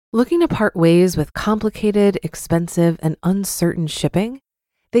Looking to part ways with complicated, expensive, and uncertain shipping?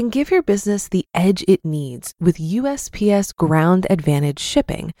 Then give your business the edge it needs with USPS Ground Advantage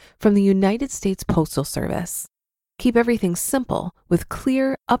shipping from the United States Postal Service. Keep everything simple with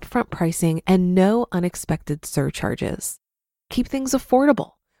clear, upfront pricing and no unexpected surcharges. Keep things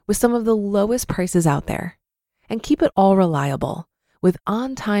affordable with some of the lowest prices out there. And keep it all reliable with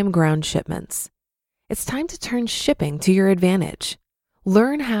on-time ground shipments. It's time to turn shipping to your advantage.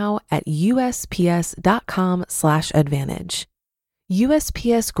 Learn how at USPS.com/advantage.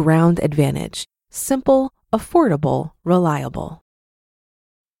 USPS Ground Advantage. Simple, affordable, reliable.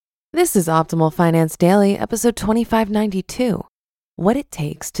 This is Optimal Finance Daily, episode 2592. What It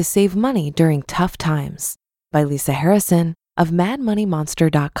Takes to Save Money During Tough Times by Lisa Harrison of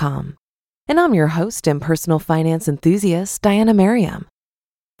MadMoneyMonster.com. And I'm your host and personal finance enthusiast, Diana Merriam.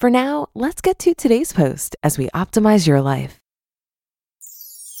 For now, let's get to today's post as we optimize your life.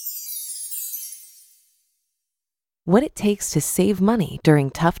 What It Takes to Save Money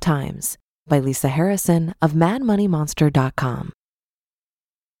During Tough Times by Lisa Harrison of MadMoneyMonster.com.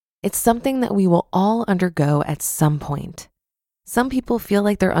 It's something that we will all undergo at some point. Some people feel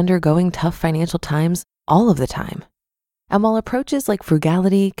like they're undergoing tough financial times all of the time. And while approaches like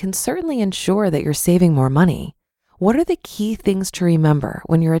frugality can certainly ensure that you're saving more money, what are the key things to remember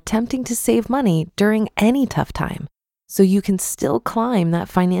when you're attempting to save money during any tough time so you can still climb that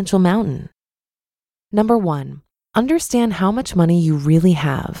financial mountain? Number 1, understand how much money you really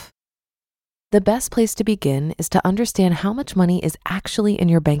have. The best place to begin is to understand how much money is actually in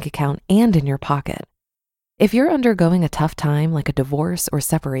your bank account and in your pocket. If you're undergoing a tough time like a divorce or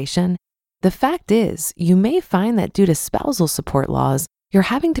separation, the fact is you may find that due to spousal support laws, you're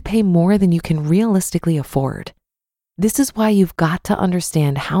having to pay more than you can realistically afford. This is why you've got to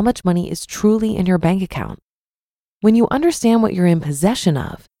understand how much money is truly in your bank account. When you understand what you're in possession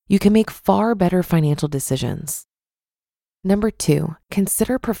of, you can make far better financial decisions. Number 2,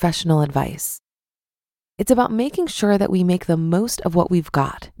 consider professional advice. It's about making sure that we make the most of what we've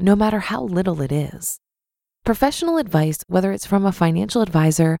got, no matter how little it is. Professional advice, whether it's from a financial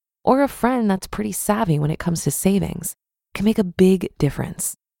advisor or a friend that's pretty savvy when it comes to savings, can make a big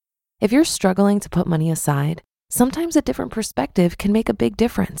difference. If you're struggling to put money aside, sometimes a different perspective can make a big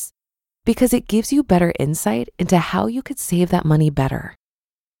difference because it gives you better insight into how you could save that money better.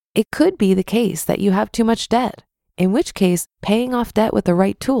 It could be the case that you have too much debt, in which case paying off debt with the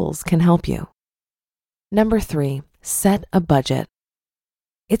right tools can help you. Number 3, set a budget.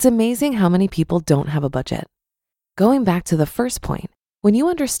 It's amazing how many people don't have a budget. Going back to the first point, when you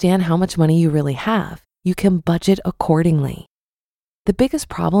understand how much money you really have, you can budget accordingly. The biggest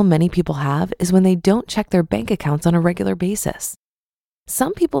problem many people have is when they don't check their bank accounts on a regular basis.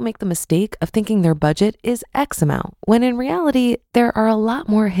 Some people make the mistake of thinking their budget is X amount, when in reality, there are a lot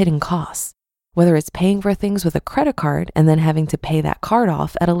more hidden costs, whether it's paying for things with a credit card and then having to pay that card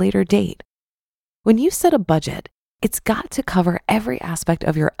off at a later date. When you set a budget, it's got to cover every aspect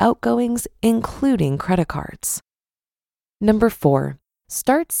of your outgoings, including credit cards. Number 4,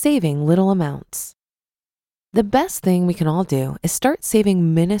 start saving little amounts. The best thing we can all do is start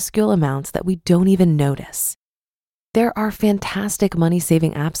saving minuscule amounts that we don't even notice. There are fantastic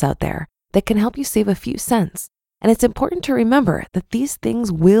money-saving apps out there that can help you save a few cents, and it's important to remember that these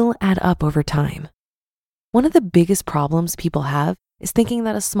things will add up over time. One of the biggest problems people have is thinking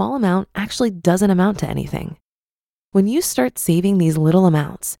that a small amount actually doesn't amount to anything. When you start saving these little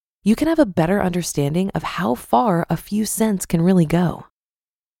amounts, you can have a better understanding of how far a few cents can really go.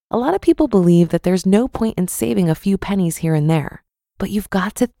 A lot of people believe that there's no point in saving a few pennies here and there, but you've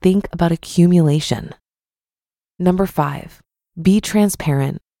got to think about accumulation. Number 5, be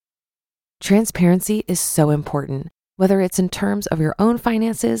transparent. Transparency is so important, whether it's in terms of your own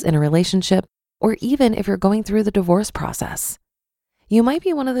finances in a relationship or even if you're going through the divorce process. You might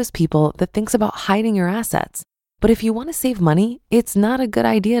be one of those people that thinks about hiding your assets, but if you want to save money, it's not a good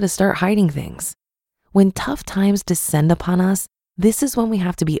idea to start hiding things. When tough times descend upon us, this is when we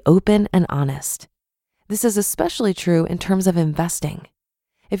have to be open and honest. This is especially true in terms of investing.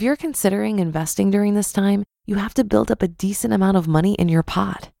 If you're considering investing during this time, you have to build up a decent amount of money in your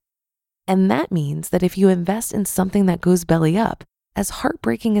pot. And that means that if you invest in something that goes belly up, as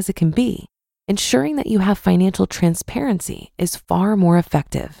heartbreaking as it can be, ensuring that you have financial transparency is far more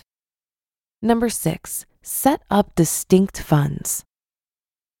effective. Number 6, set up distinct funds.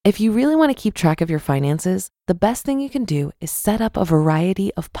 If you really want to keep track of your finances, the best thing you can do is set up a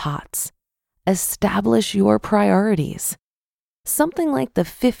variety of pots. Establish your priorities. Something like the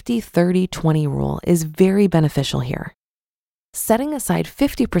 50-30-20 rule is very beneficial here. Setting aside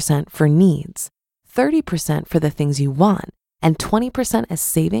 50% for needs, 30% for the things you want, and 20% as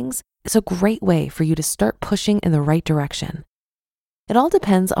savings is a great way for you to start pushing in the right direction. It all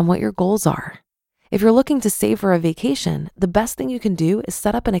depends on what your goals are. If you're looking to save for a vacation, the best thing you can do is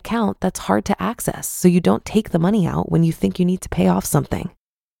set up an account that's hard to access so you don't take the money out when you think you need to pay off something.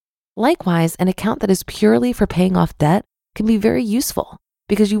 Likewise, an account that is purely for paying off debt can be very useful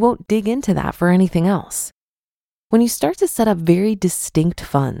because you won't dig into that for anything else. When you start to set up very distinct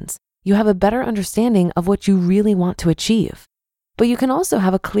funds, you have a better understanding of what you really want to achieve, but you can also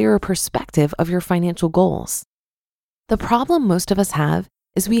have a clearer perspective of your financial goals. The problem most of us have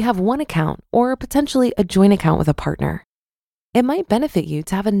is we have one account or potentially a joint account with a partner. It might benefit you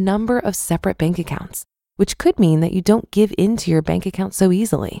to have a number of separate bank accounts, which could mean that you don't give into your bank account so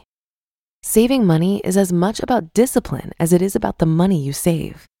easily. Saving money is as much about discipline as it is about the money you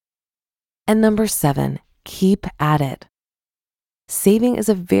save. And number 7, keep at it. Saving is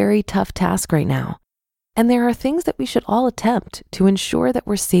a very tough task right now, and there are things that we should all attempt to ensure that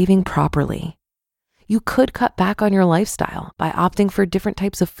we're saving properly. You could cut back on your lifestyle by opting for different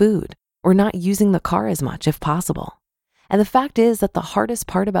types of food or not using the car as much if possible. And the fact is that the hardest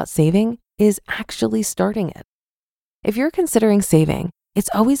part about saving is actually starting it. If you're considering saving, it's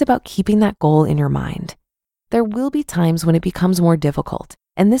always about keeping that goal in your mind. There will be times when it becomes more difficult,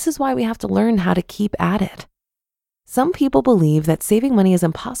 and this is why we have to learn how to keep at it. Some people believe that saving money is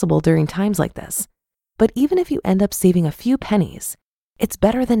impossible during times like this, but even if you end up saving a few pennies, it's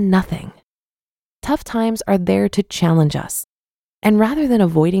better than nothing. Tough times are there to challenge us, and rather than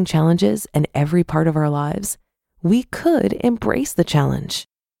avoiding challenges in every part of our lives, we could embrace the challenge.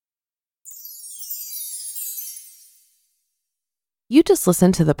 You just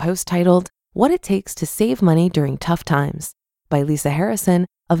listened to the post titled, What It Takes to Save Money During Tough Times by Lisa Harrison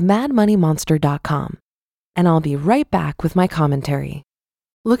of MadMoneyMonster.com. And I'll be right back with my commentary.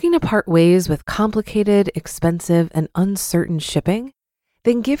 Looking to part ways with complicated, expensive, and uncertain shipping?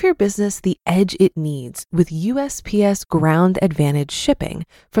 Then give your business the edge it needs with USPS Ground Advantage shipping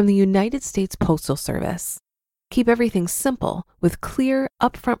from the United States Postal Service. Keep everything simple with clear,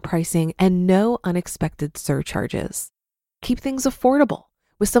 upfront pricing and no unexpected surcharges. Keep things affordable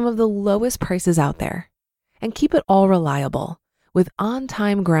with some of the lowest prices out there. And keep it all reliable with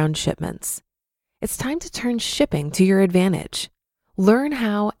on-time ground shipments. It's time to turn shipping to your advantage. Learn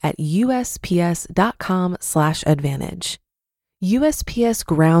how at USPS.com/advantage. USPS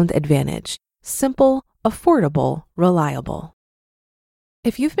Ground Advantage. Simple, affordable, reliable.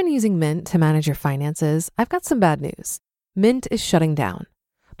 If you've been using Mint to manage your finances, I've got some bad news. Mint is shutting down.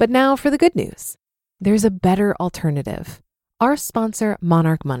 But now for the good news. There's a better alternative. Our sponsor,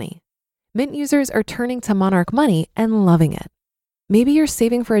 Monarch Money. Mint users are turning to Monarch Money and loving it. Maybe you're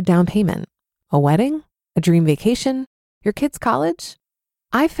saving for a down payment, a wedding, a dream vacation, your kids' college.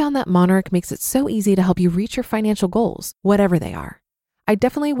 I've found that Monarch makes it so easy to help you reach your financial goals, whatever they are. I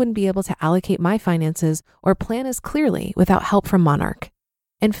definitely wouldn't be able to allocate my finances or plan as clearly without help from Monarch.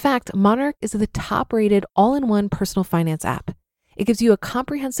 In fact, Monarch is the top-rated all-in-one personal finance app. It gives you a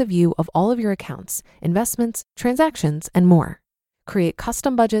comprehensive view of all of your accounts, investments, transactions, and more. Create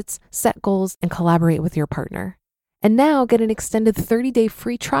custom budgets, set goals, and collaborate with your partner. And now get an extended 30-day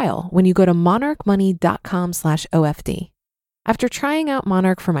free trial when you go to monarchmoney.com/OFD. After trying out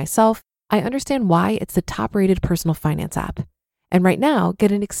Monarch for myself, I understand why it's the top-rated personal finance app. And right now,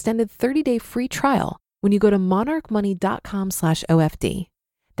 get an extended 30-day free trial when you go to monarchmoney.com/OFD.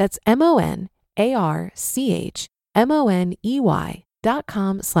 That's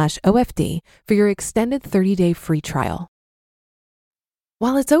monarchmoney.com/OFD for your extended 30-day free trial.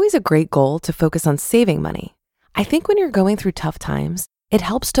 While it's always a great goal to focus on saving money, I think when you're going through tough times, it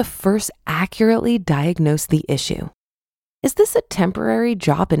helps to first accurately diagnose the issue. Is this a temporary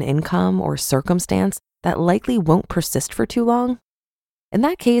drop in income or circumstance that likely won't persist for too long? In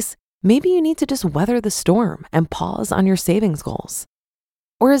that case, maybe you need to just weather the storm and pause on your savings goals.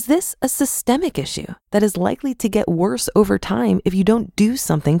 Or is this a systemic issue that is likely to get worse over time if you don't do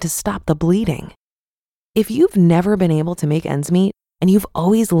something to stop the bleeding? If you've never been able to make ends meet and you've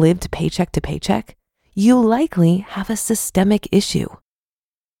always lived paycheck to paycheck, you likely have a systemic issue.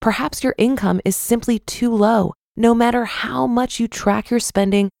 Perhaps your income is simply too low. No matter how much you track your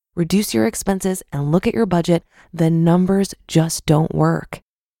spending, reduce your expenses, and look at your budget, the numbers just don't work.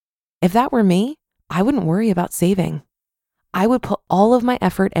 If that were me, I wouldn't worry about saving. I would put all of my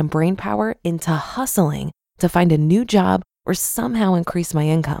effort and brain power into hustling to find a new job or somehow increase my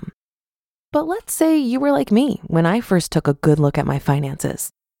income. But let's say you were like me when I first took a good look at my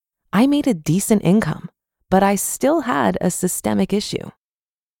finances. I made a decent income, but I still had a systemic issue.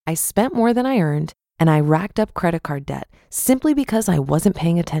 I spent more than I earned, and I racked up credit card debt simply because I wasn't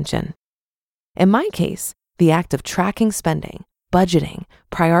paying attention. In my case, The act of tracking spending, budgeting,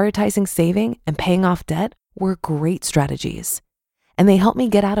 prioritizing saving, and paying off debt were great strategies. And they helped me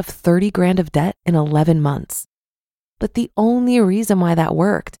get out of 30 grand of debt in 11 months. But the only reason why that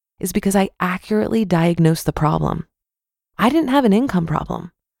worked is because I accurately diagnosed the problem. I didn't have an income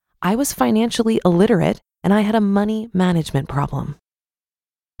problem. I was financially illiterate and I had a money management problem.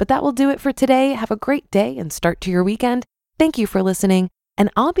 But that will do it for today. Have a great day and start to your weekend. Thank you for listening,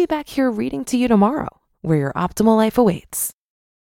 and I'll be back here reading to you tomorrow, where your optimal life awaits.